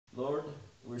Lord,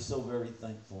 we're so very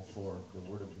thankful for the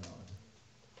Word of God.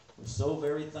 We're so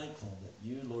very thankful that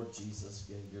you, Lord Jesus,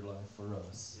 gave your life for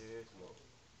us. Yes, Lord.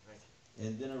 Thank you.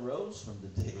 And then arose from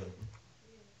the dead,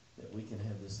 that we can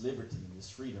have this liberty and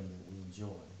this freedom that we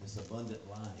enjoy, this abundant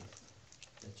life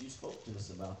that you spoke to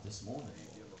us about this morning,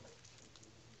 Thank you, Lord.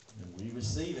 Lord. And we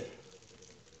receive it,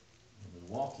 and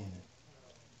we walk in it.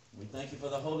 We thank you for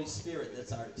the Holy Spirit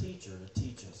that's our teacher to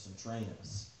teach us and train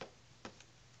us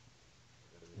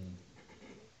and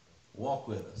walk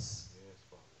with us. Yes,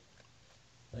 Father.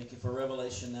 Thank you for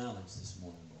revelation knowledge this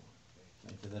morning, Lord.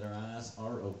 Thank you that our eyes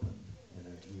are open and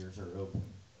our ears are open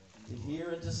to hear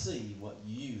and to see what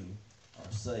you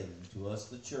are saying to us,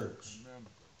 the church,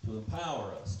 to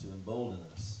empower us, to embolden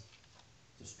us,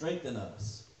 to strengthen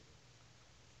us,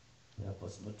 to help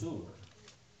us mature,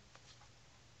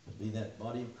 to be that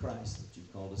body of Christ that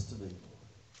you've called us to be, Lord.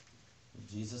 In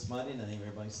Jesus' mighty name,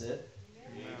 everybody said?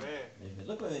 Amen. Amen.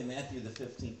 Look with me, Matthew the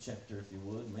 15th chapter, if you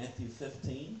would. Matthew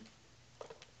 15.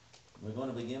 We're going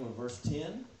to begin with verse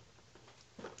 10.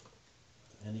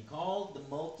 And he called the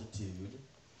multitude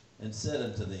and said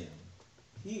unto them,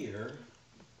 hear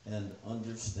and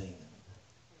understand.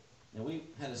 Now, we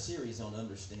had a series on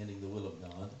understanding the will of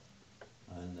God.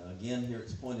 And again, here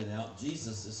it's pointed out,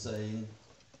 Jesus is saying,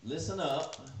 listen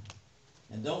up,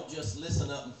 and don't just listen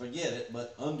up and forget it,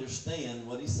 but understand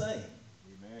what he's saying.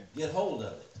 Amen. Get hold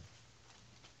of it.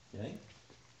 Okay?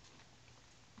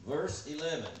 Verse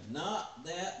 11, not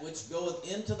that which goeth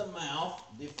into the mouth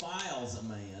defiles a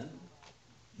man,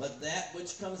 but that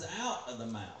which comes out of the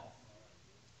mouth,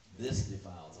 this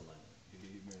defiles a man.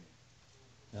 Amen.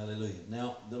 Hallelujah.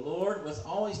 Now, the Lord was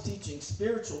always teaching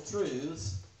spiritual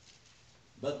truths,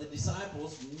 but the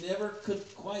disciples never could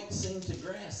quite seem to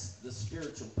grasp the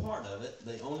spiritual part of it.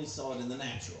 They only saw it in the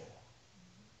natural.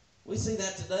 We see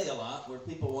that today a lot, where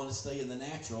people want to stay in the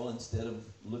natural instead of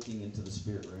looking into the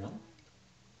spirit realm.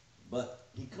 But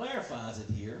he clarifies it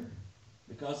here,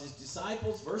 because his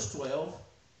disciples, verse 12,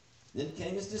 then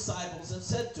came his disciples and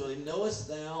said to him, knowest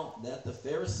thou that the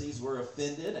Pharisees were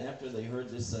offended after they heard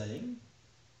this saying?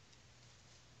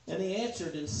 And he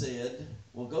answered and said,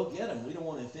 well, go get them. We don't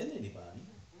want to offend anybody.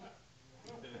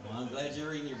 Well, I'm glad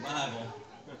you're reading your Bible.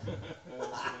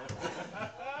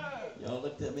 Y'all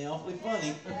looked at me awfully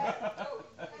funny.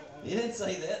 He didn't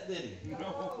say that, did he?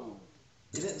 No.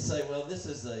 He didn't say, well, this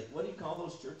is a, what do you call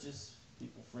those churches?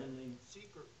 People friendly?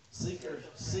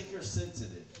 Seeker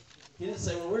sensitive. He didn't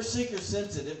say, well, we're seeker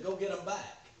sensitive. Go get them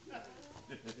back.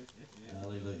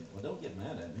 Hallelujah. Well, don't get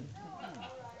mad at me.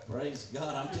 Praise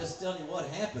God. I'm just telling you what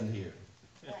happened here.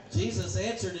 Jesus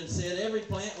answered and said, every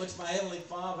plant which my heavenly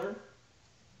Father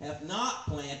hath not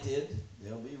planted,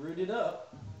 they'll be rooted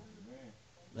up.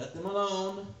 Let them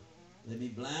alone. They be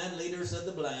blind leaders of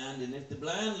the blind, and if the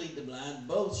blind lead the blind,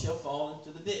 both shall fall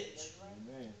into the ditch.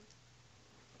 Amen.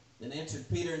 Then answered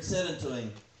Peter and said unto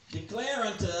him, declare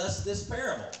unto us this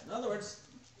parable. In other words,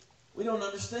 we don't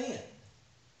understand.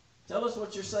 Tell us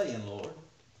what you're saying, Lord.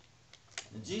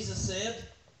 And Jesus said,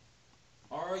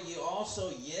 are you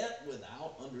also yet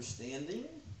without understanding?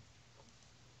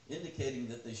 Indicating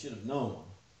that they should have known.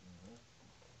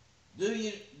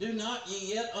 Do not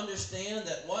ye yet understand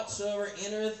that whatsoever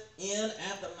entereth in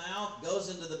at the mouth goes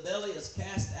into the belly, is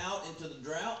cast out into the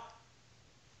drought?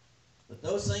 But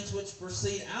those things which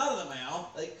proceed out of the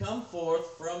mouth, they come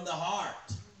forth from the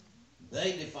heart.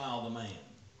 They defile the man.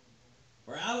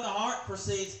 For out of the heart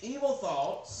proceeds evil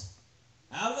thoughts.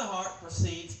 Out of the heart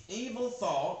proceeds evil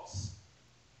thoughts.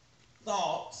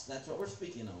 Thoughts, that's what we're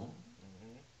speaking on.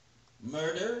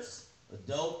 Murders,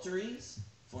 adulteries,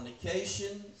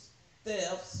 fornications,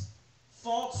 thefts,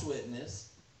 false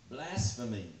witness,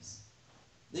 blasphemies.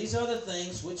 These are the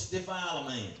things which defile a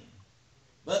man.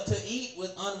 But to eat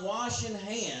with unwashen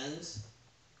hands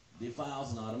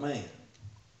defiles not a man.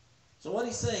 So what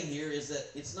he's saying here is that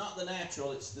it's not the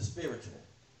natural, it's the spiritual.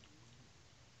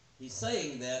 He's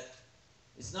saying that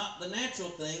it's not the natural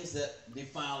things that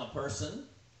defile a person,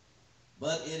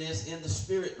 but it is in the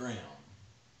spirit realm,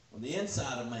 on the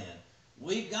inside of man.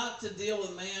 We've got to deal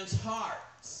with man's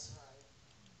hearts.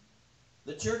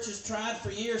 The church has tried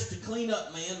for years to clean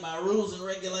up man by rules and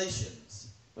regulations,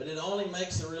 but it only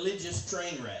makes a religious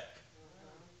train wreck.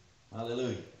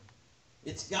 Hallelujah.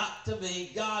 It's got to be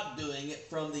God doing it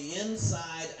from the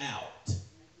inside out.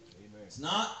 Amen. It's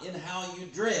not in how you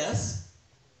dress.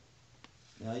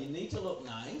 Now, you need to look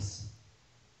nice.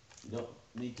 You don't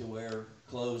need to wear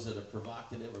clothes that are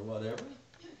provocative or whatever.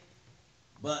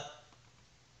 But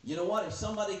you know what? If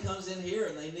somebody comes in here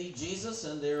and they need Jesus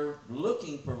and they're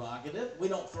looking provocative, we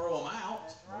don't throw them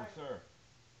out. No, sir.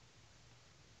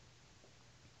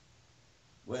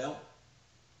 Well,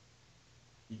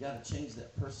 you got to change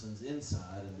that person's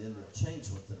inside, and then they'll change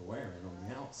what they're wearing on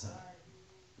the outside.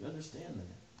 You understand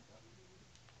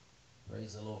that?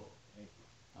 Praise the Lord.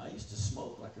 I used to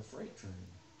smoke like a freight train.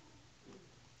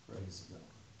 Praise God.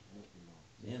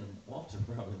 And Walter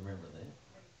probably remember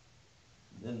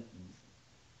that.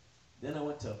 Then I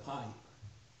went to a pipe,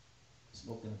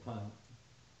 smoking a pipe.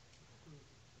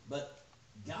 But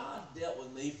God dealt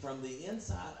with me from the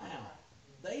inside out.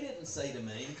 They didn't say to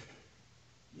me,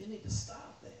 you need to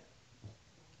stop that.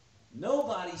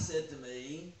 Nobody said to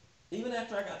me, even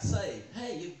after I got saved,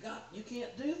 hey, you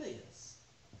can't do this.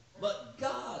 But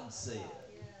God said,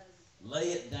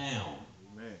 lay it down.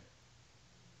 Amen.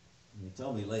 And he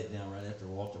told me to lay it down right after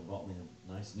Walter bought me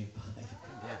a nice new pipe.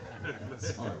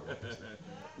 Sorry, Walter.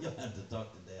 You'll have to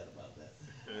talk to Dad about that.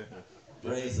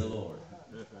 Praise the Lord.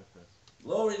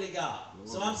 Glory to God.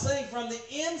 So I'm saying from the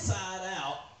inside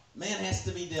out, man has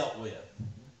to be dealt with.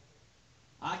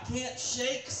 I can't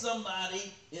shake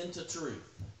somebody into truth.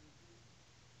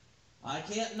 I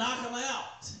can't knock them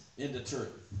out into truth.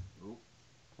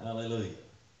 Hallelujah.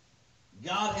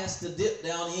 God has to dip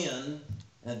down in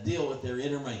and deal with their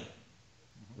inner man.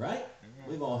 Right?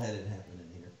 We've all had it happen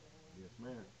in here. Yes,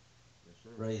 ma'am. Yes, sir.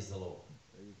 Praise the Lord.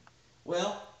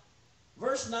 Well,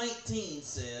 verse 19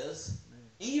 says,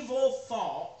 evil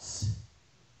thoughts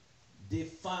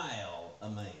defile a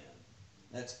man.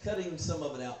 That's cutting some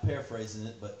of it out, paraphrasing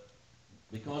it, but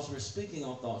because we're speaking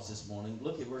on thoughts this morning,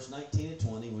 look at verse 19 and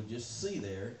 20. We'll just see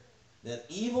there that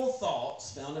evil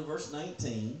thoughts, found in verse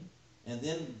 19, and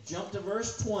then jump to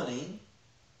verse 20,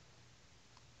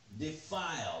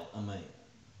 defile a man.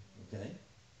 Okay?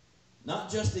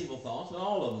 Not just evil thoughts, but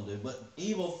all of them do, but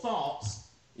evil thoughts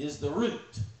is the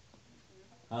root.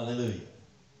 Hallelujah.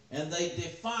 And they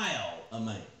defile a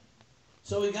man.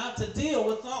 So we got to deal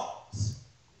with thoughts.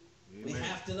 Amen. We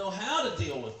have to know how to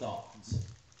deal with thoughts.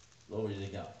 Glory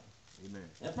to God. Amen.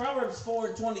 And Proverbs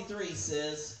 4:23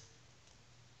 says,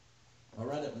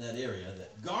 right up in that area,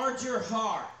 that guard your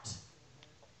heart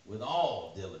with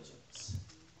all diligence,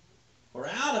 for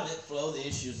out of it flow the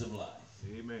issues of life.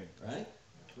 Amen. Right?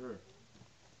 Sure.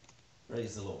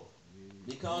 Praise the Lord.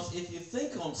 Because if you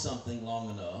think on something long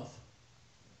enough,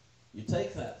 you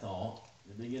take that thought,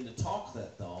 you begin to talk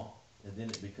that thought, and then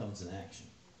it becomes an action.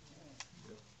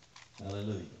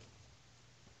 Hallelujah.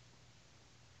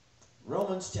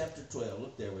 Romans chapter 12.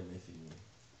 Look there with me if you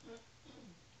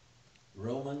will.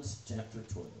 Romans chapter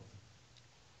 12.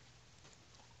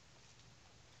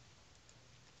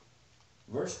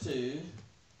 Verse 2.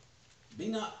 Be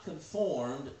not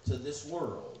conformed to this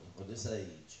world or this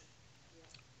age,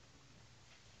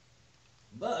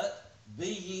 but be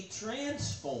ye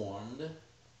transformed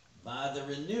by the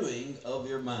renewing of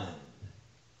your mind.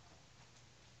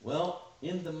 Well,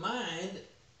 in the mind,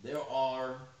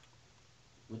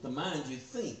 with the mind you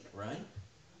think, right?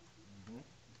 Mm-hmm.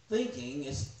 Thinking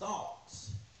is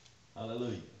thoughts.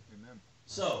 Hallelujah. Amen.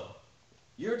 So,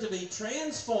 you're to be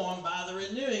transformed by the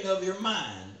renewing of your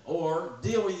mind, or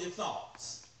deal with your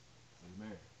thoughts.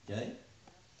 Amen. Okay?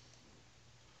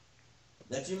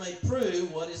 That you may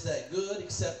prove what is that good,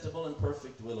 acceptable, and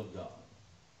perfect will of God.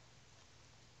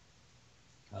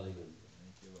 Hallelujah.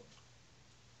 Thank you, Lord.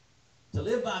 To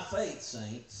live by faith,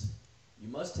 saints, you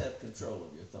must have control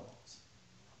of your thoughts.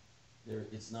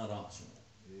 It's not optional.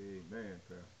 Amen,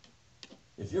 Pastor.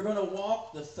 If you're going to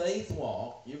walk the faith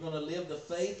walk, you're going to live the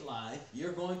faith life,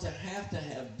 you're going to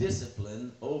have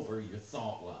discipline over your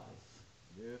thought life.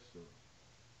 Yes, sir.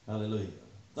 Hallelujah.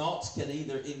 Thoughts can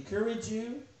either encourage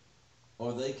you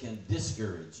or they can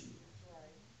discourage you.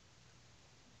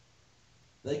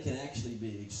 They can actually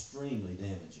be extremely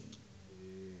damaging.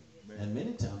 Amen. And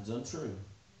many times untrue.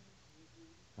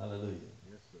 Hallelujah.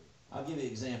 Yes, sir. I'll give you an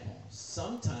example.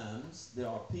 Sometimes there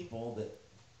are people that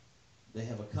they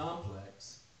have a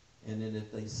complex, and then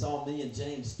if they saw me and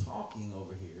James talking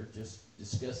over here, just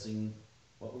discussing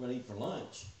what we're going to eat for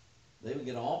lunch, they would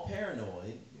get all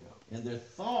paranoid, and their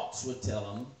thoughts would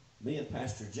tell them, me and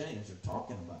Pastor James are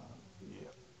talking about them.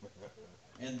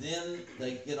 Yeah. And then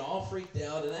they get all freaked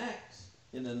out and act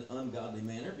in an ungodly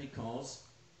manner because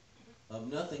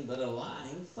of nothing but a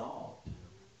lying thought.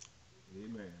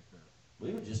 Amen.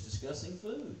 We were just discussing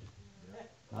food. Yeah.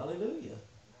 Hallelujah.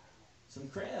 Some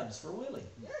crabs for Willie.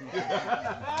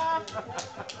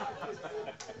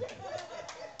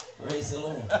 Praise the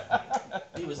Lord.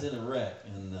 He was in a wreck,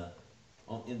 and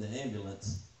in the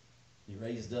ambulance, he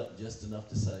raised up just enough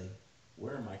to say,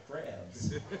 "Where are my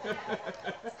crabs?"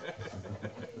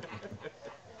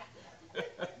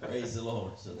 Praise the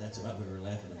Lord. So that's why we were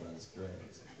laughing about his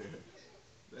crabs.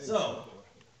 So,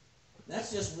 that's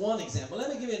just one example. Let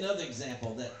me give you another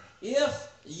example that if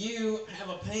you have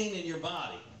a pain in your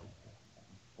body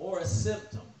or a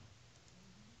symptom,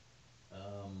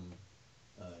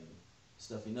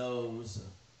 stuffy nose,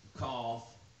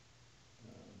 cough,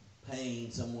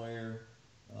 pain somewhere,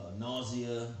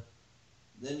 nausea,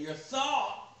 then your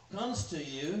thought comes to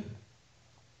you,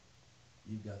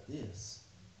 you've got this.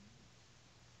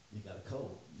 You got a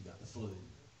cold. You got the flu.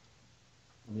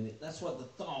 I mean, that's what the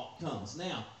thought comes.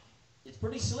 Now, it's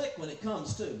pretty slick when it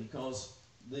comes too, because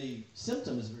the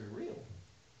symptom is very real.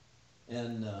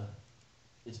 And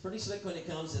it's pretty slick when it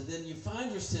comes, and then you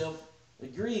find yourself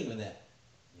agreeing with that.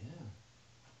 Yeah,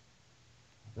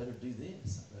 I better do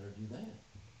this. I better do that.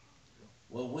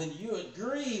 Well, when you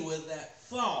agree with that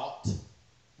thought,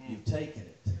 you've taken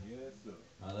it. Yes, sir.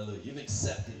 Hallelujah. You've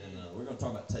accepted it. We're going to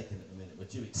talk about taking it in a minute,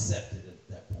 but you accepted it at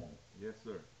that point. Yes,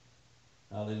 sir.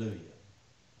 Hallelujah.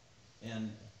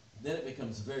 And then it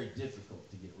becomes very difficult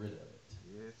to get rid of it.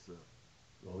 Yes, sir.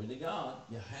 Glory to God.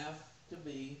 You have to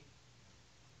be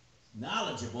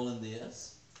knowledgeable in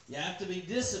this. You have to be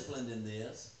disciplined in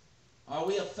this. Are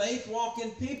we a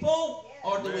faith-walking people,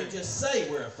 or do we just say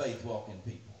we're a faith-walking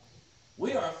people?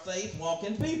 We are a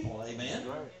faith-walking people. Amen.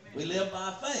 Right. We live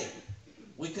by faith.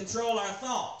 We control our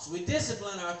thoughts. We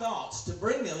discipline our thoughts to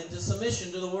bring them into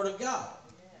submission to the Word of God.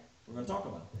 We're going to talk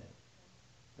about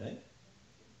that. Okay?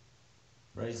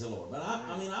 Praise the Lord. But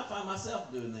I find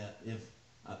myself doing that. If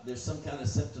there's some kind of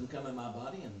symptom come in my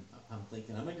body and I'm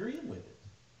thinking I'm agreeing with it,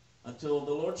 until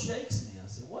the Lord shakes me. I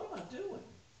say, what am I doing?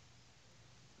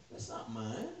 That's not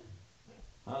mine.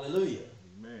 Hallelujah.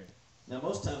 Amen. Now,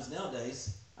 most times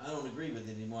nowadays, I don't agree with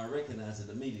it anymore. I recognize it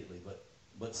immediately.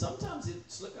 But sometimes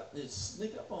it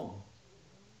sneak up on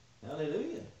me.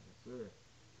 Hallelujah. Yes, sir.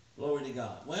 Glory to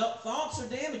God. Well, thoughts are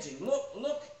damaging.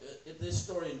 Look at this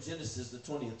story in Genesis, the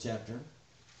 20th chapter.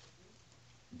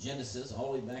 Genesis,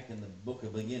 all the way back in the book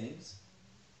of beginnings.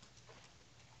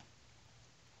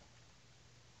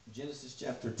 Genesis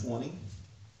chapter 20.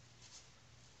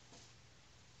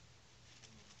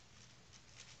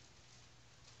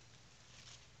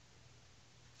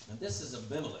 And this is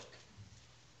Abimelech.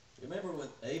 Remember with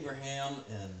Abraham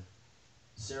and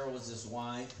Sarah was his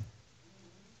wife?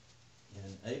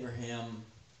 And Abraham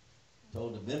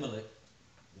told Abimelech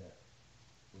that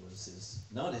it was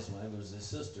not his wife, it was his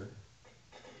sister.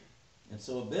 And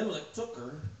so Abimelech took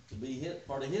her to be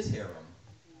part of his harem.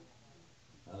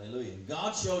 Hallelujah. And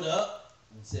God showed up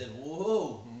and said,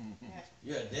 whoa,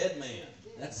 you're a dead man.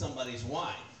 That's somebody's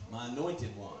wife, my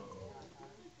anointed one.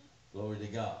 Glory to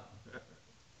God.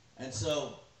 And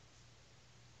so,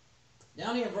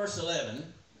 down here in verse 11,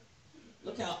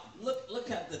 look at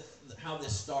how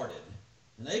this started.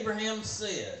 And Abraham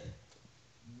said,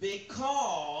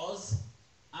 because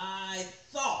I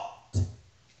thought.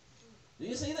 Do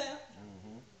you see that?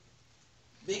 Mm-hmm.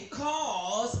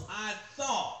 Because I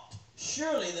thought,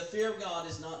 surely the fear of God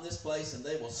is not in this place, and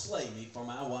they will slay me for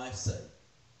my wife's sake.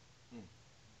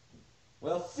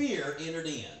 Well, fear entered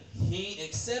in. He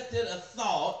accepted a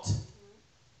thought,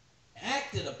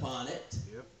 acted upon it,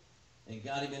 and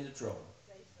got him into trouble.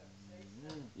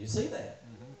 You see that?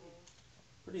 Mm-hmm.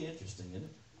 Pretty interesting, isn't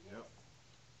it? Yep.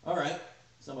 All right.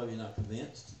 Some of you are not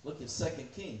convinced. Look at 2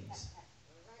 Kings.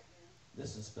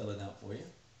 This will spell it out for you.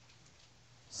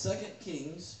 2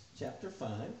 Kings chapter 5.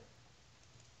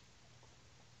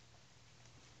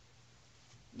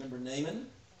 Remember Naaman?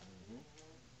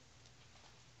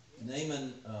 Mm-hmm.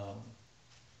 Naaman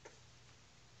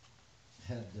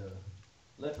had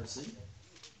leprosy.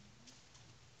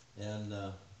 And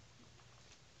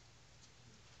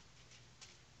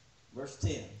verse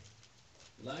 10.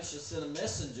 Elisha sent a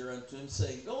messenger unto him,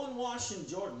 saying, go and wash in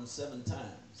Jordan 7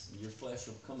 times, and your flesh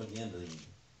will come again to thee,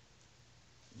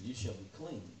 and you shall be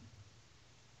clean.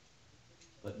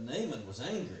 But Naaman was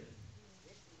angry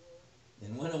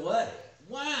and went away.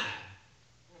 Why?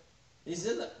 He's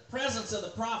in the presence of the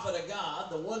prophet of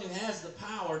God, the one who has the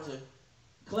power to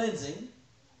cleanse him.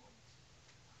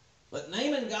 But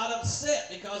Naaman got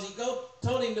upset because he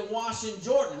told him to wash in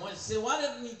Jordan. He said, why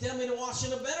didn't he tell me to wash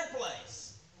in a better place?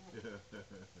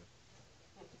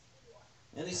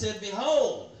 And he said,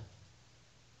 behold,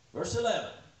 verse 11,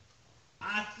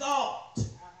 I thought,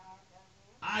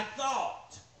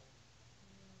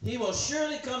 he will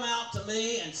surely come out to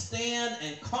me and stand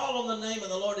and call on the name of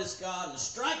the Lord his God and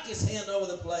strike his hand over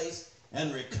the place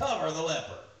and recover the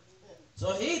leper.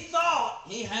 So he thought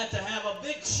he had to have a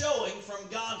big showing from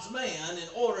God's man in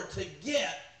order to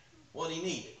get what he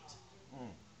needed.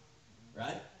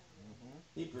 Right? Mm-hmm.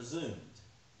 He presumed.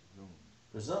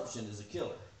 Presumption is a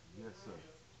killer. Yes, sir.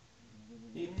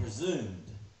 He presumed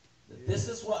that this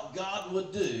is what God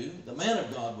would do, the man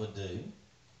of God would do.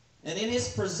 And in his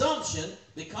presumption,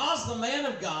 because the man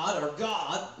of God, or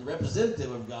God, the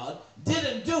representative of God,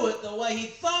 didn't do it the way he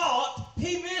thought,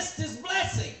 he missed his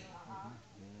blessing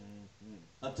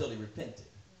until he repented.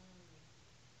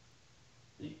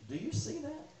 Do you see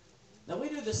that? Now we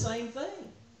do the same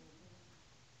thing.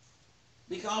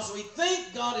 Because we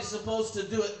think God is supposed to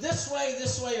do it this way,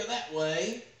 or that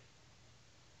way,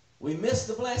 we miss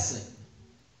the blessing.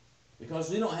 Because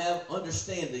we don't have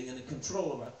understanding and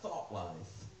control of our thought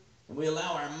life. And we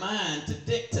allow our mind to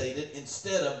dictate it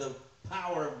instead of the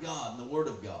power of God and the Word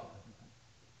of God.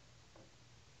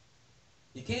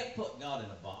 You can't put God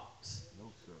in a box.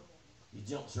 No, sir. He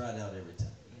jumps right out every time.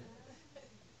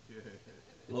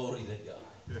 Glory to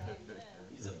God.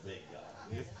 He's a big God.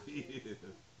 Yes, he is.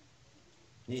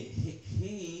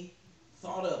 He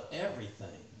thought of everything.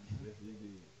 Yes, he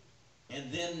did.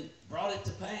 And then brought it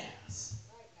to pass.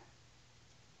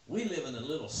 We live in a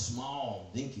little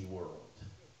small, dinky world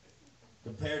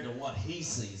compared to what he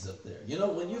sees up there. You know,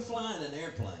 when you fly in an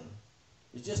airplane,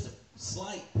 it's just a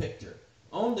slight picture.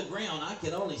 On the ground, I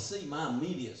can only see my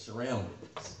immediate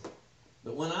surroundings.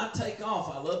 But when I take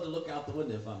off, I love to look out the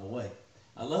window if I'm awake.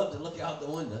 I love to look out the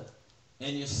window,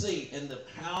 and you see, and the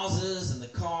houses and the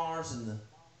cars and the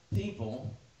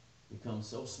people become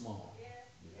so small.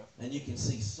 Yeah. And you can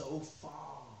see so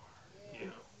far. Yeah.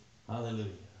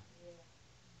 Hallelujah.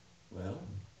 Well,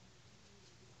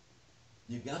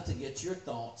 you've got to get your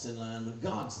thoughts in line with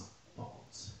God's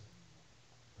thoughts.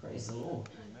 Praise the Lord.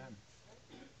 Amen.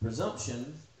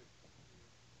 Presumption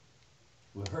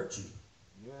will hurt you.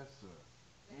 Yes, sir.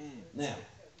 Now,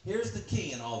 here's the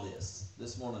key in all this.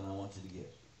 This morning I want you to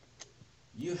get.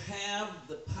 You have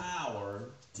the power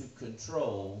to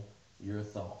control your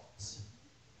thoughts.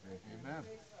 Amen.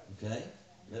 Okay?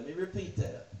 Let me repeat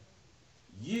that.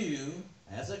 You,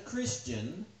 as a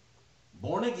Christian,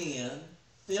 born again,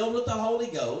 filled with the Holy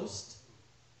Ghost,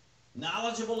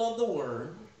 knowledgeable of the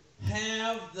Word,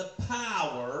 have the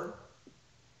power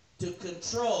to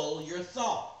control your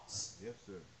thoughts. Yes,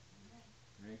 sir.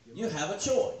 Thank you. You have a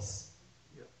choice.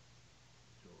 Yep.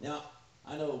 Sure. Now,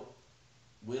 I know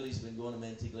Willie's been going to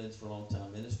Manatee Glens for a long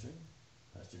time ministering.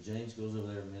 Pastor James goes over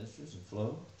there and ministers and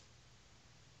Flo.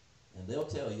 And they'll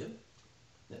tell you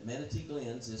that Manatee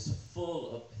Glens is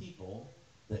full of people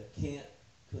that can't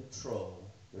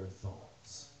control their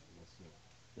thoughts. Yes, sir.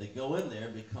 They go in there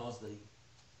because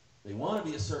they want to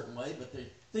be a certain way, but their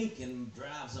thinking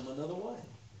drives them another way.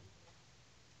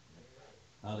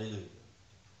 Hallelujah.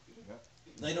 Yep.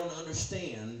 They don't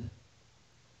understand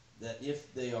that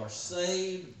if they are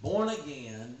saved, born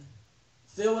again,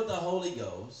 filled with the Holy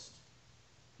Ghost,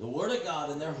 the Word of God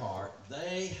in their heart,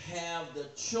 they have the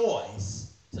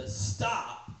choice to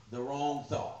stop the wrong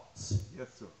thoughts. Yes,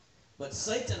 sir. But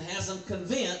Satan has them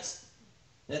convinced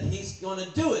that he's going to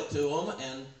do it to them,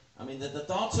 and I mean that the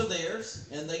thoughts are theirs,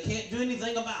 and they can't do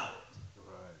anything about it.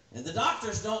 Right. And the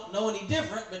doctors don't know any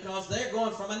different because they're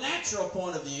going from a natural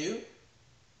point of view.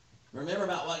 Remember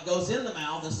about what goes in the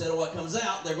mouth instead of what comes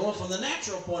out. They're going from the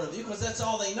natural point of view because that's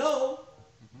all they know.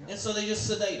 And so they just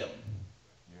sedate them.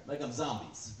 Yeah. Make them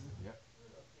zombies. Yep.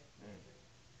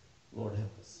 Lord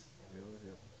help us. Lord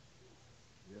help us.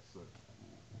 Yes, sir.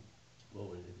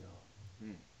 Glory to God.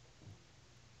 Hmm.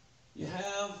 You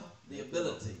have the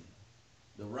ability,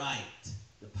 the right,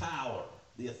 the power,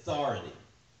 the authority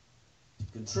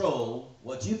to control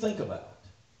what you think about.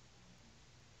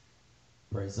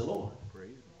 Praise the Lord.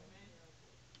 Praise Him.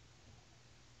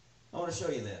 I want to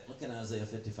show you that. Look in Isaiah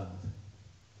 55.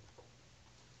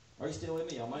 Are you still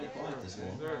with me? Y'all mighty quiet this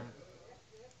morning. Yes, sir.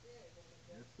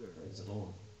 Yes, sir. Praise the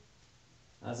Lord.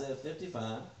 Isaiah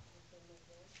 55,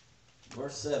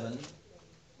 verse 7.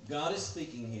 God is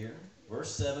speaking here.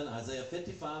 Verse 7, Isaiah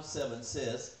 55, 7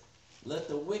 says, "Let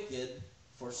the wicked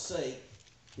forsake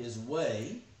his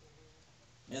way,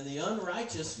 and the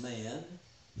unrighteous man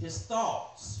his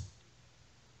thoughts."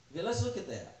 Okay, let's look at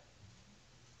that.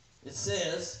 It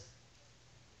says,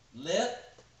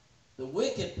 let the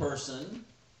wicked person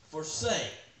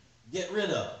forsake, get rid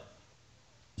of,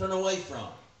 turn away from,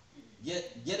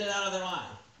 get it out of their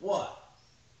life. What?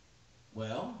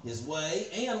 Well, his way,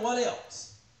 and what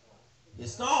else?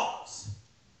 His thoughts.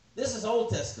 This is Old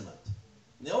Testament.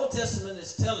 And the Old Testament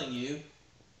is telling you,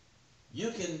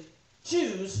 you can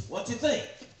choose what you think.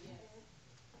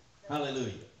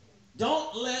 Hallelujah.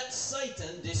 Don't let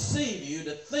Satan deceive you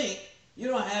to think you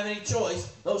don't have any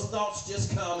choice. Those thoughts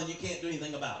just come and you can't do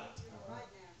anything about it.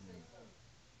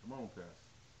 Come on, Pastor.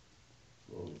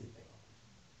 Glory to God.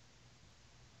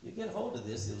 You get hold of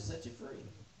this, it'll set you free.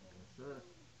 Yes, sir.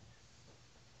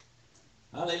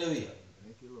 Hallelujah.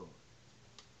 Thank you, Lord.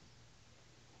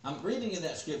 I'm reading in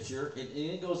that scripture, and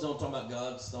it goes on talking about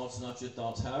God's thoughts, not your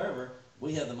thoughts. However,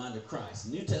 we have the mind of Christ.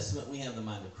 New Testament, we have the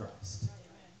mind of Christ.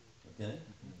 Okay?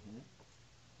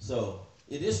 So,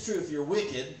 it is true if you're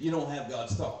wicked, you don't have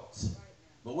God's thoughts.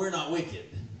 But we're not wicked.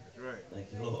 That's right.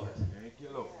 Thank you, Lord. Thank you,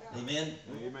 Lord. Amen?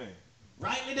 Amen.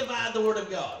 Rightly divide the word of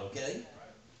God, okay?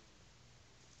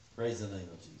 Praise the name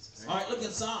of Jesus. All right, look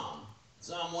at Psalm.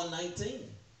 Psalm 119.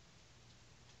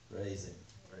 Praise Him.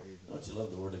 Praise Him. Don't you love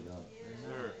the word of God? Yes,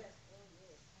 sir.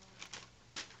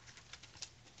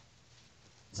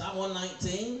 Psalm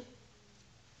 119,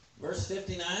 verse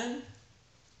 59.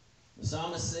 The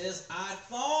psalmist says, I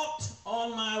thought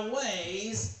on my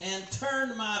ways and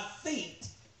turned my feet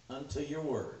unto your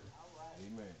word.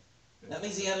 Amen. That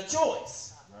means he had a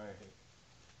choice.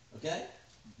 Right. Okay?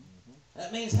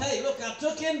 That means, hey, look, I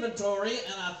took inventory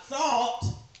and I thought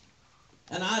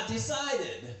and I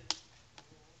decided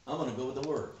I'm going to go with the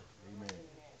word. Amen.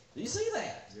 Do you see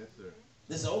that? Yes, sir.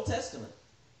 This is Old Testament.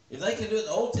 If they can do it in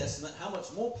the Old Testament, how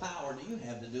much more power do you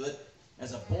have to do it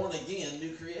as a born-again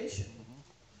new creation?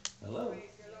 Hello?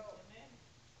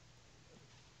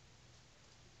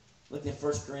 Look at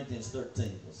 1 Corinthians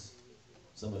 13, because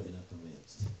some of you are not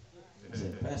convinced. You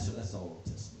say, Pastor, that's all Old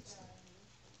Testament stuff.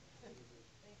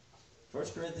 1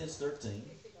 Corinthians 13,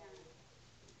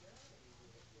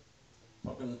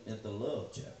 talking at the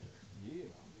love chapter. Yeah.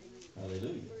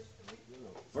 Hallelujah.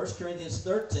 1 Corinthians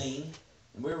 13,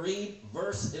 and we read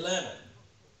verse 11.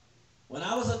 When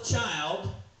I was a child,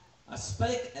 I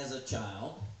spake as a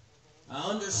child. I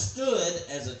understood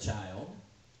as a child.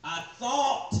 I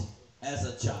thought as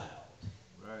a child.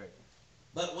 Right.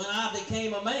 But when I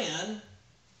became a man,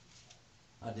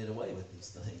 I did away with these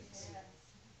things,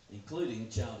 including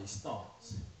childish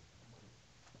thoughts.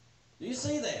 Do you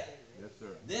see that? Yes, sir.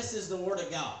 This is the Word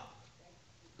of God.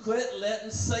 Quit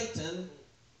letting Satan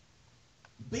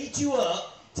beat you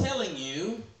up, telling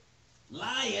you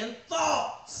lying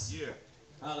thoughts. Yeah.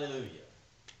 Hallelujah.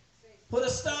 Put a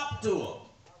stop to him.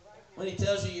 When he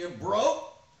tells you you're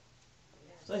broke,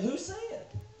 say, who said?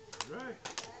 Right.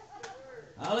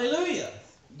 Hallelujah.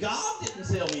 God didn't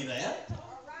tell me that.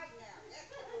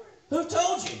 Who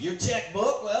told you? Your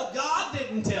checkbook? Well, God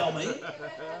didn't tell me.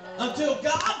 Until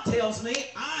God tells me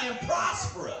I am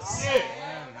prosperous. Yeah.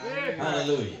 Yeah.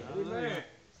 Hallelujah. Amen.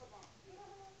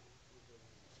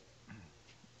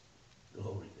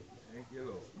 Glory to God. Thank you,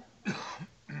 Lord.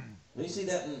 Do you see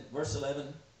that in verse 11?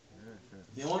 Yes, sir.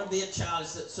 If you want to be a child,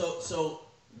 so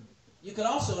you could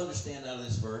also understand out of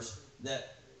this verse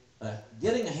that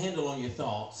getting a handle on your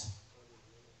thoughts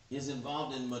is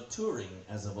involved in maturing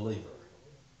as a believer.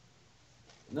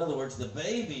 In other words, the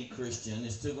baby Christian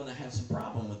is still going to have some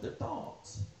problem with their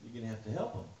thoughts. You're going to have to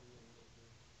help them.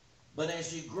 But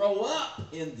as you grow up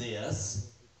in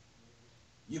this,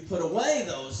 you put away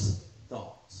those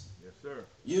thoughts. Yes, sir.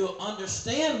 You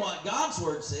understand what God's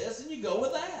word says, and you go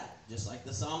with that. Just like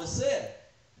the psalmist said,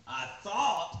 I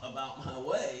thought about my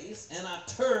ways, and I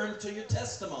turned to your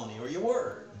testimony or your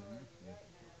word.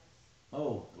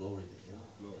 Oh, glory to God.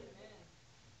 Glory.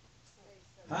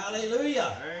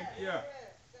 Hallelujah. Thank you.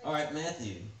 All right,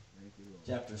 Matthew Thank you, Lord.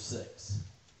 chapter 6.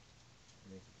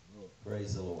 Thank you, Lord.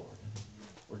 Praise the Lord.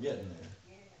 We're getting there.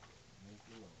 Thank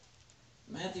you,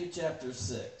 Lord. Matthew chapter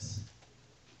 6.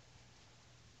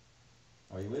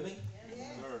 Are you with me? Yes,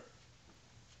 sir.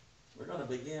 We're going to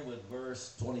begin with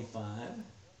verse 25.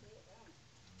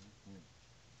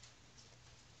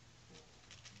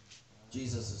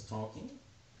 Jesus is talking.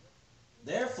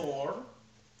 Therefore,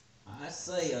 I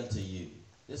say unto you,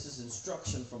 this is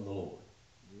instruction from the Lord.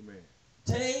 Amen.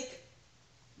 Take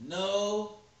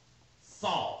no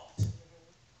thought.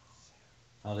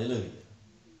 Hallelujah.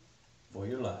 For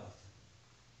your life.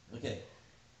 Okay.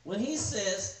 When he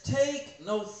says take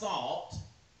no thought,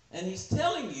 and he's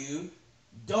telling you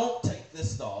don't take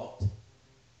this thought,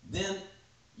 then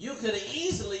you could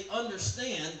easily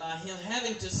understand by him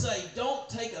having to say don't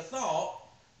take a thought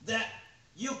that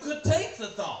you could take the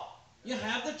thought. You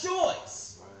have the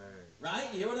choice. Right?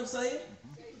 You hear what I'm saying?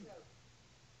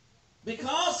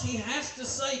 Because he has to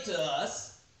say to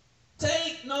us,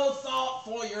 take no thought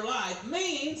for your life,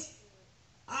 means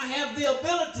I have the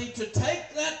ability to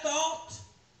take that thought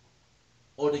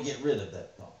or to get rid of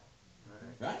that thought.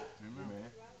 Right? Amen.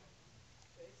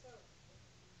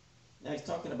 Now he's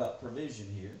talking about provision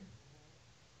here.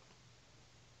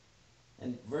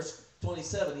 In verse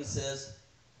 27 he says,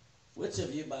 which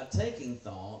of you by taking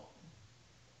thought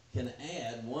can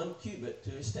add 1 cubit to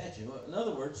his stature? In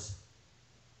other words,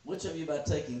 which of you by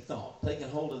taking thought, taking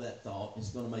hold of that thought, is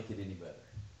going to make it any better?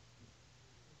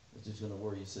 It's just going to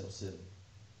worry yourself sitting.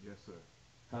 Yes, sir.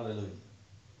 Hallelujah.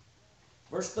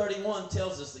 Verse 31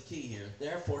 tells us the key here.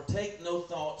 Therefore take no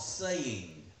thought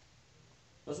saying.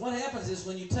 Because what happens is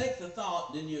when you take the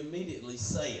thought, then you immediately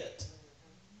say it.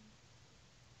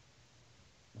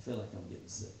 I feel like I'm getting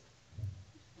sick.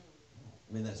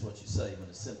 I mean, that's what you say when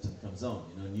a symptom comes on,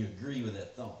 you know, and you agree with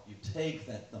that thought. You take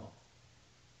that thought.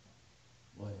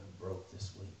 Boy, I'm broke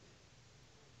this week.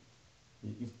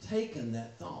 You've taken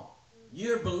that thought.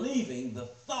 You're believing the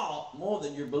thought more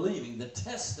than you're believing the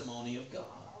testimony of God.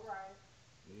 All right.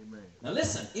 Amen. Now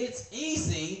listen, it's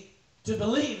easy to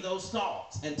believe those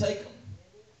thoughts and take them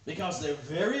because they're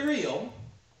very real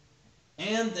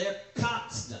and they're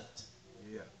constant.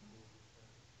 Yeah.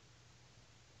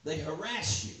 They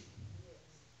harass you,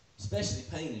 especially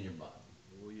pain in your body.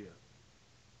 Oh, yeah.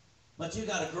 But you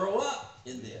got to grow up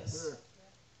in this. Sir.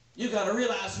 You got to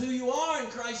realize who you are in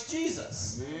Christ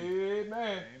Jesus.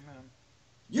 Amen.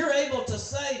 You're able to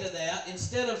say to that,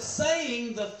 instead of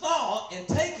saying the thought and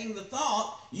taking the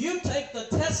thought, you take the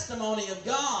testimony of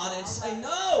God and say,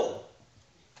 no,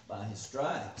 by his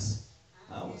stripes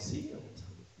I was healed.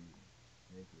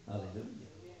 Hallelujah.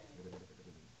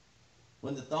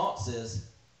 When the thought says,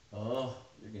 oh,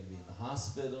 you're going to be in the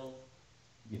hospital,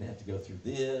 you're going to have to go through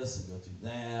this and go through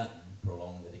that, and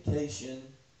prolonged medication.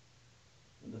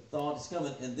 When the thought is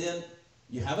coming, and then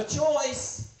you have a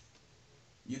choice.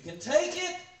 You can take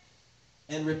it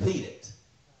and repeat it.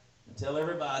 And tell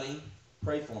everybody,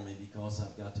 pray for me because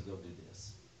I've got to go do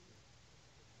this.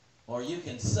 Or you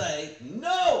can say,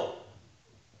 no,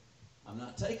 I'm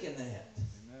not taking that.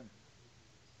 Amen.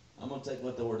 I'm going to take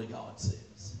what the Word of God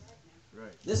says.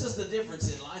 Right. This is the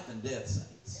difference in life and death,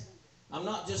 saints. I'm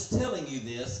not just telling you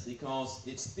this because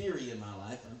it's theory in my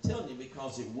life. I'm telling you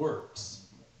because it works.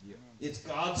 Yeah. It's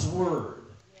God's Word.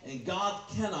 And God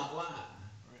cannot lie.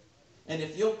 And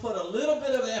if you'll put a little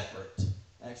bit of effort,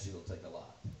 actually it'll take a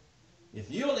lot. If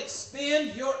you'll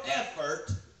expend your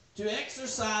effort to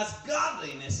exercise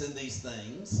godliness in these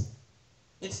things,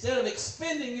 instead of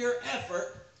expending your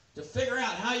effort to figure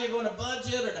out how you're going to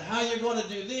budget or how you're going to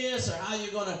do this or how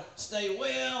you're going to stay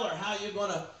well or how you're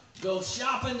going to go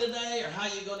shopping today or how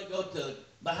you're going to go to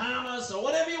Bahamas or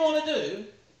whatever you want to do,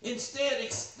 instead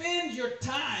expend your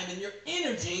time and your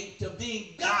energy to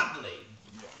being godly.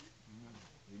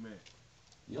 Amen.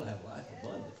 You'll have life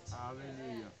abundance.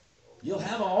 Hallelujah. You'll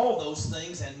have all those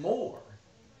things and more,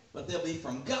 but they'll be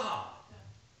from God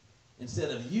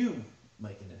instead of you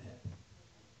making it happen.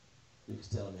 Luke's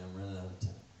telling me I'm running out of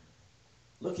time.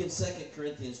 Look in 2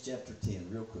 Corinthians chapter 10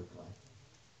 real quickly.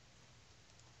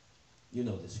 You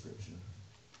know this scripture,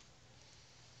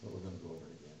 but we're going to go over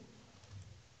it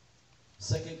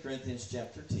again. 2 Corinthians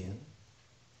chapter 10.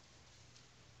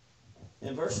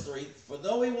 In verse 3, for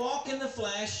though we walk in the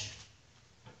flesh,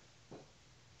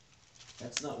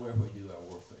 that's not where we do our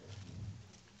warfare.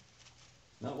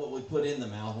 Not what we put in the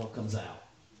mouth, what comes out.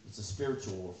 It's a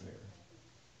spiritual warfare.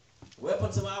 The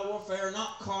weapons of our warfare are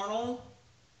not carnal,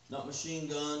 not machine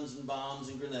guns and bombs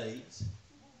and grenades,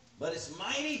 but it's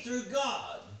mighty through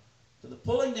God to the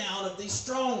pulling down of these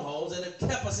strongholds that have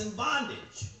kept us in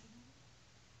bondage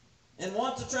and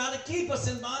want to try to keep us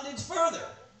in bondage further.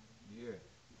 Yeah.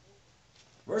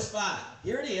 Verse 5,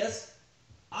 here it is.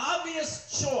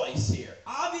 Obvious choice here.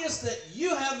 Obvious that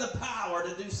you have the power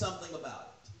to do something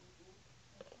about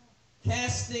it.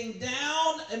 Casting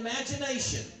down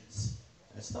imaginations.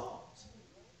 That's thoughts.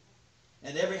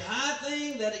 And every high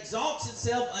thing that exalts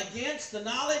itself against the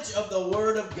knowledge of the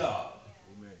Word of God.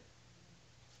 Amen.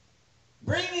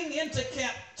 Bringing into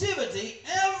captivity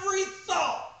every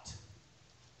thought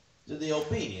to the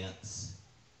obedience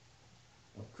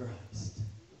of Christ.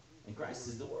 And Christ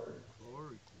is the Word.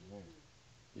 Glory. Amen.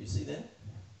 Do you see that?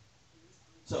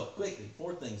 So, quickly,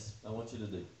 4 things I want you to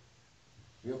do.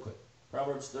 Real quick.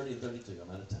 Proverbs 30 and 32.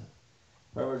 I'm out of time.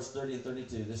 Proverbs 30 and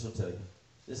 32. This will tell you.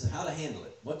 This is how to handle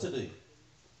it. What to do.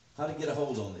 How to get a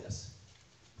hold on this.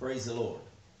 Praise the Lord.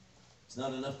 It's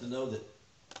not enough to know that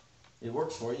it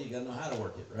works for you. You got to know how to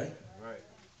work it, right? Right.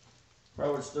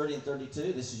 Proverbs 30 and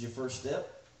 32. This is your first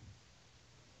step.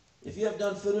 If you have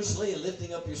done foolishly in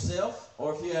lifting up yourself,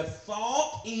 or if you have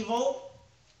thought evil,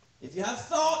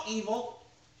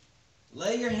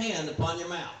 lay your hand upon your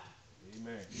mouth.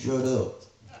 Amen. Shut up.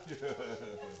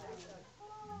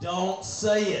 Don't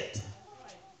say it.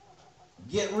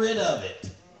 Get rid of it.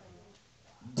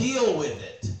 Deal with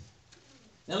it.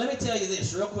 Now let me tell you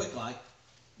this real quick, like,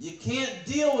 you can't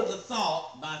deal with the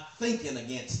thought by thinking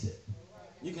against it.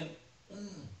 You can,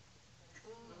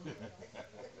 it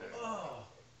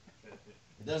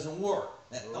doesn't work.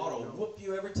 That thought will whoop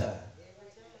you every time.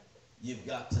 You've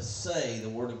got to say the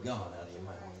Word of God out of your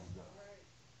mouth.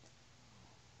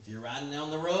 If you're riding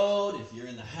down the road, if you're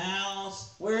in the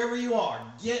house, wherever you are,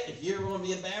 if you're going to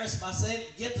be embarrassed by saying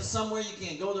it, get to somewhere you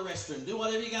can. Go to the restroom. Do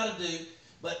whatever you got to do.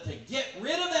 But to get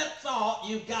rid of that thought,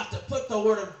 you've got to put the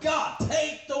Word of God.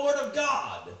 Take the Word of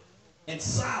God and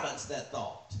silence that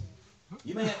thought.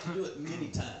 You may have to do it many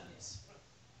times.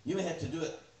 You may have to do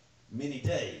it many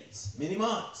days, many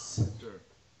months. Sure.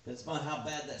 It's about how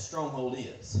bad that stronghold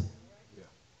is. Yeah.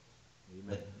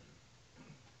 Amen.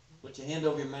 But put your hand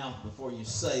over your mouth before you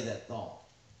say that thought.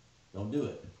 Don't do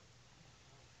it.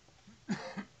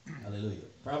 Hallelujah.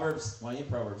 Proverbs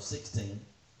 16.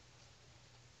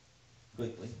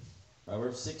 Quickly.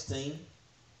 Proverbs 16,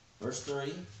 verse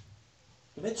 3.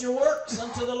 Commit your works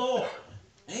unto the Lord,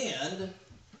 and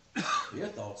your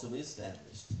thoughts will be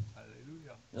established.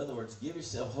 Hallelujah. In other words, give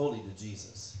yourself wholly to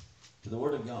Jesus, to the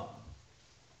Word of God.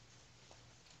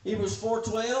 Hebrews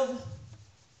 4:12.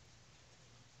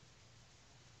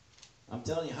 I'm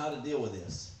telling you how to deal with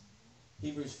this.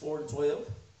 Hebrews 4:12.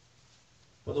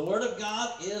 For the Word of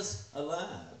God is alive,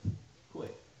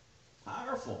 quick,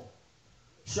 powerful,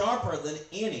 sharper than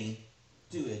any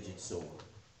two-edged sword,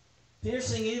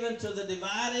 piercing even to the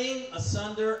dividing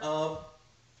asunder of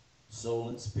soul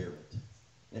and spirit.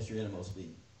 That's your innermost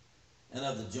being. And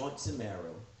of the joints and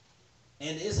marrow.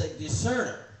 And is a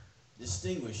discerner,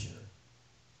 distinguisher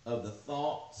of the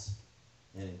thoughts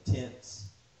and intents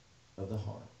of the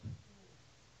heart.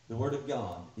 The Word of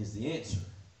God is the answer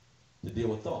to deal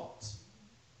with thoughts.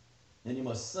 And you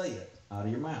must say it out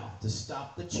of your mouth to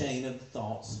stop the chain of the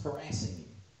thoughts harassing you.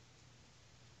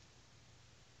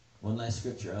 One last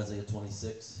scripture, Isaiah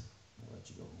 26. I'll let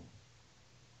you go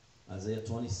home. Isaiah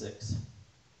 26,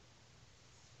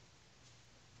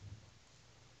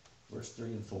 verse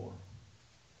 3 and 4.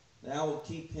 Thou will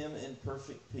keep him in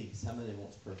perfect peace. How many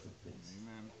wants perfect peace?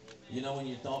 Amen. You know, when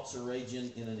your thoughts are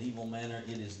raging in an evil manner,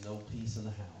 it is no peace in the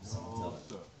house. I'm No, telling you.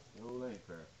 sir. No, ain't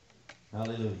fair.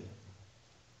 Hallelujah.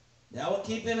 Thou wilt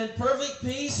keep him in perfect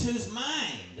peace whose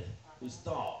mind, whose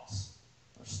thoughts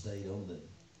are stayed on thee,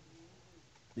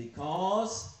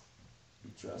 because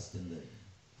you trust in thee.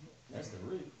 That's the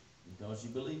root. Because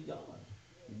you believe God.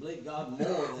 You believe God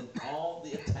more than all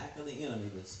the attack of the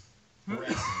enemy that's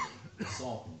harassing you,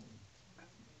 assaulting you.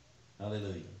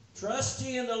 Hallelujah. Trust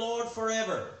ye in the Lord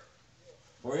forever.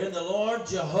 For in the Lord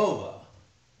Jehovah,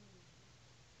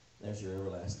 there's your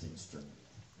everlasting strength.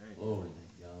 Glory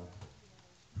to God.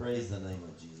 Praise the name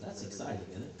of Jesus. That's exciting,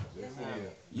 isn't it? Yes, it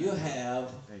is. You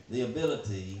have the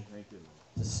ability Thank you,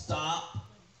 Lord. to stop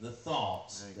the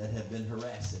thoughts that have been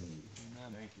harassing you.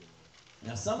 Amen. Thank you, Lord.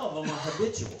 Now, some of them are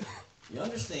habitual. You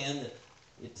understand that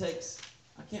it takes,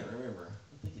 I can't remember,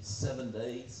 I think it's 7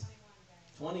 days,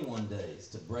 21 days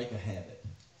to break a habit.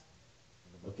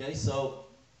 Okay, so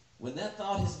when that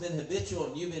thought has been habitual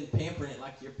and you've been pampering it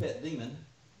like your pet demon,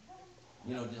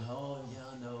 you know, oh, yeah,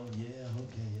 I know, yeah,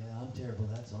 okay, yeah, I'm terrible,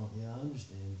 that's all, yeah, I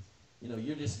understand. You know,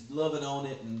 you're just loving on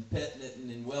it and petting it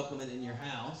and welcoming it in your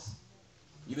house.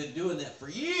 You've been doing that for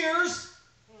years.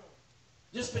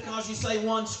 Just because you say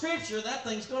one scripture, that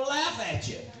thing's going to laugh at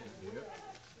you. Yep.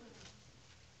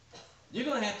 You're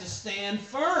going to have to stand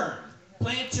firm.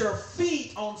 Plant your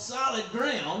feet on solid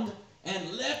ground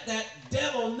and let that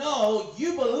devil know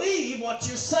you believe what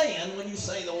you're saying when you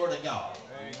say the Word of God.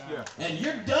 Thank you. And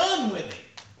you're done with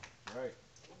it. Right.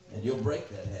 And you'll break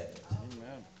that habit.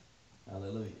 Amen.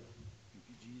 Hallelujah. Thank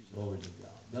you, Jesus. Glory to God.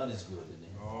 God is good, isn't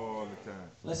He? All the time.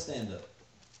 Let's stand up.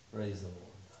 Praise the Lord.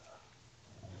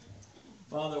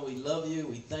 Father, we love you.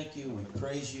 We thank you. We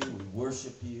praise you. We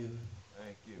worship you.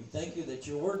 Thank you. We thank you that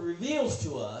your word reveals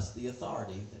to us the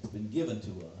authority that's been given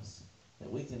to us, that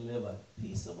we can live a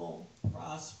peaceable,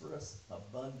 prosperous,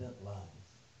 abundant life.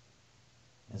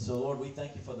 And so, Lord, we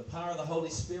thank you for the power of the Holy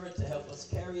Spirit to help us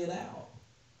carry it out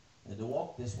and to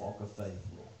walk this walk of faith,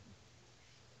 Lord.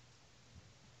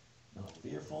 Not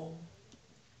fearful,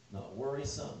 not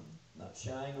worrisome, not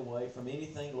shying away from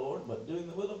anything, Lord, but doing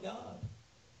the will of God.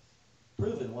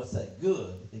 Proving what's that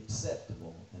good,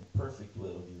 acceptable, and perfect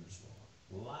will of yours,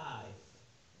 Lord. Life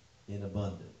in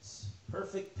abundance.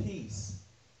 Perfect peace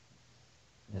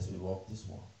as we walk this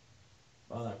walk.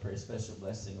 Father, I pray a special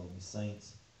blessing on these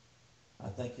saints. I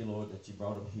thank you, Lord, that you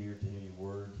brought them here to hear your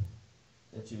word,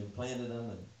 that you implanted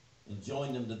them and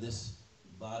joined them to this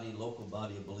body, local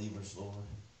body of believers, Lord.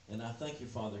 And I thank you,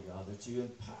 Father God, that you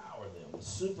empower them with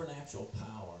supernatural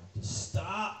power to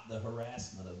stop the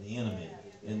harassment of the enemy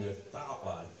in their thought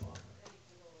life, Father.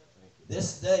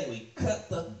 This day we cut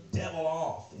the devil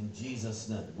off in Jesus'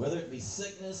 name. Whether it be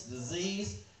sickness,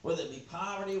 disease, whether it be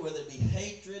poverty, whether it be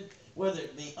hatred, whether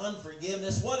it be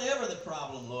unforgiveness, whatever the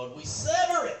problem, Lord, we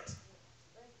sever it.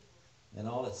 And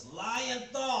all its lying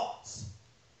thoughts.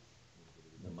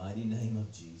 In the mighty name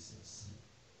of Jesus.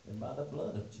 And by the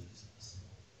blood of Jesus.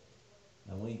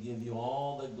 And we give you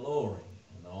all the glory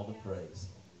and all the praise.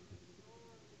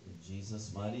 In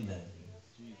Jesus' mighty name.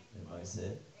 Jesus. Everybody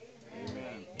said,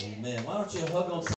 Amen. amen. Why don't you hug on